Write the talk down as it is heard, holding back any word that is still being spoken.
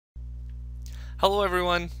Hello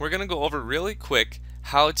everyone, we're going to go over really quick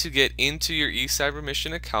how to get into your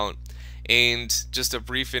eCybermission account and just a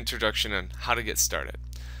brief introduction on how to get started.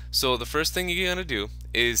 So the first thing you're going to do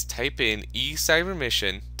is type in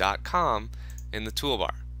eCybermission.com in the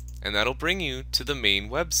toolbar, and that'll bring you to the main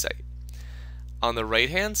website. On the right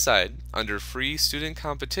hand side, under Free Student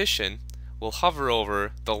Competition, we'll hover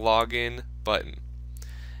over the Login button,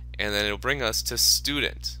 and then it'll bring us to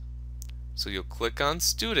Student. So you'll click on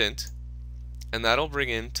Student, and that'll bring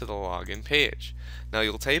into the login page. Now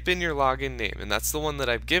you'll type in your login name, and that's the one that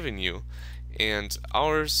I've given you, and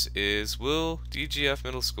ours is Will DGF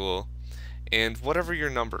Middle School, and whatever your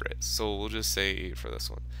number is, so we'll just say 8 for this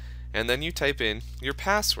one. And then you type in your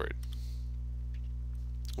password,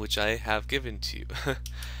 which I have given to you.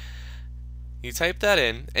 You type that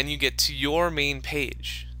in and you get to your main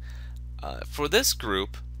page. For this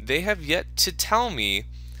group, they have yet to tell me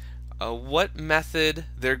what method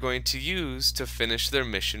they're going to use to finish their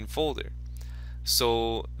mission folder.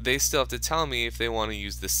 So they still have to tell me if they want to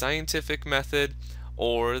use the scientific method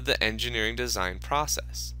or the engineering design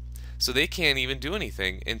process. So they can't even do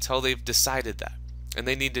anything until they've decided that. And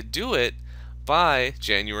they need to do it by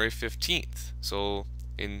January 15th, so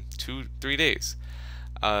in 3 days.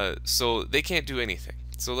 So they can't do anything.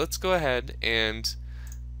 So let's go ahead and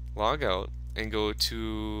log out and go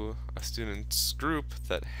to a student's group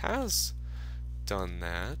that has done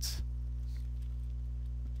that.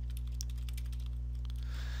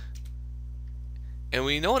 And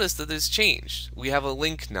we notice that it's changed. We have a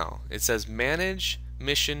link now. It says Manage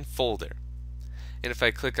Mission Folder. And if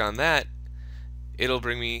I click on that, it'll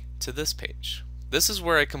bring me to this page. This is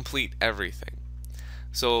where I complete everything.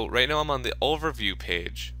 So right now I'm on the overview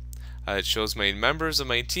page. It shows my members of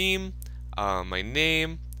my team, my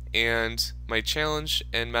name, and my challenge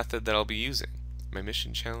and method that I'll be using, my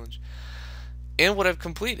mission challenge, and what I've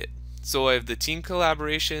completed. So I have the team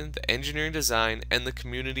collaboration, the engineering design, and the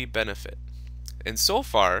community benefit. And so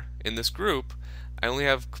far in this group, I only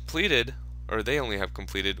have completed, or they only have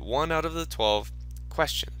completed, 1 out of the 12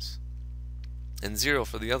 questions, and 0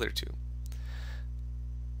 for the other 2.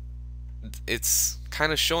 It's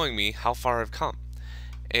kind of showing me how far I've come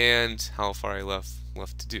and how far I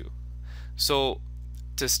left to do. So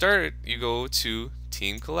to start, you go to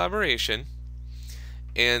Team Collaboration,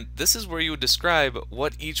 and this is where you would describe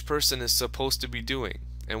what each person is supposed to be doing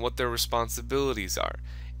and what their responsibilities are.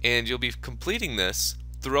 And you'll be completing this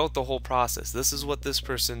throughout the whole process. This is what this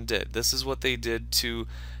person did. This is what they did to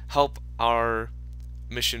help our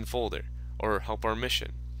mission folder, or help our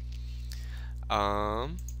mission.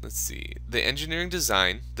 Let's see. The engineering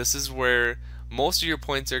design, this is where most of your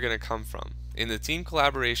points are going to come from. In the team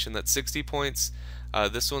collaboration, that's 60 points.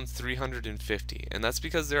 This one's 350, and that's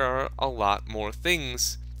because there are a lot more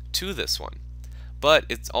things to this one, but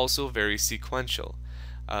it's also very sequential.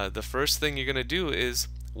 The first thing you're going to do is,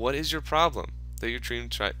 what is your problem that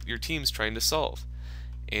your team's trying to solve,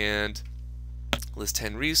 and list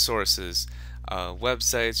 10 resources,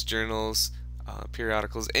 websites, journals,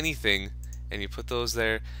 periodicals, anything, and you put those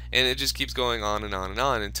there, and it just keeps going on and on and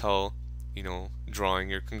on until, you know, drawing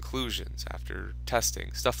your conclusions after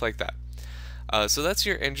testing, stuff like that. So that's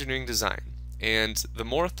your engineering design, and the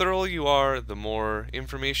more thorough you are, the more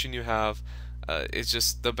information you have, it's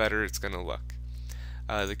just the better it's going to look.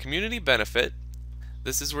 The community benefit,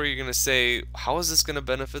 this is where you're going to say, how is this going to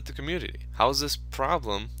benefit the community? How is this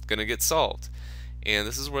problem going to get solved? And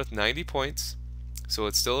this is worth 90 points, so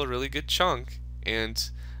it's still a really good chunk, and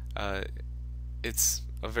it's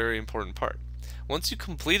a very important part. Once you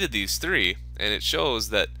completed these 3, and it shows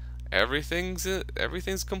that everything's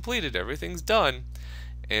completed, everything's done,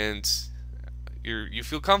 and you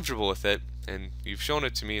feel comfortable with it, and you've shown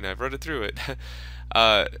it to me and I've read it through it,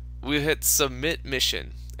 we hit Submit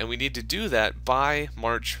Mission, and we need to do that by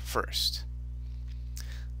March 1st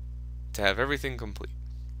to have everything complete.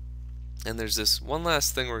 And there's this one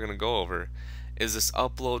last thing we're going to go over, is this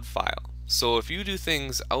upload file. So if you do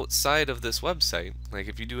things outside of this website, like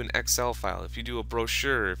if you do an Excel file, if you do a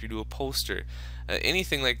brochure, if you do a poster,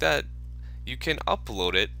 anything like that, you can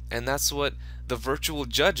upload it, and that's what the virtual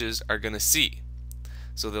judges are going to see.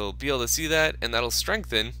 So they'll be able to see that, and that'll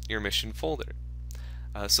strengthen your mission folder.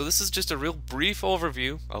 So this is just a real brief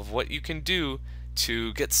overview of what you can do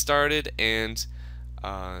to get started and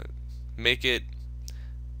make it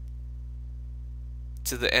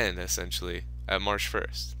to the end, essentially, at March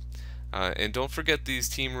 1st. And don't forget these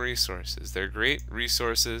team resources. They're great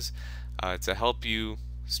resources to help you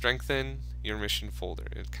strengthen your mission folder.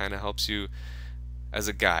 It kind of helps you as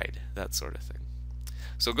a guide, that sort of thing.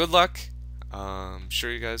 So good luck. I'm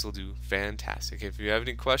sure you guys will do fantastic. If you have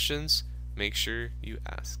any questions, make sure you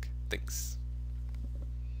ask. Thanks.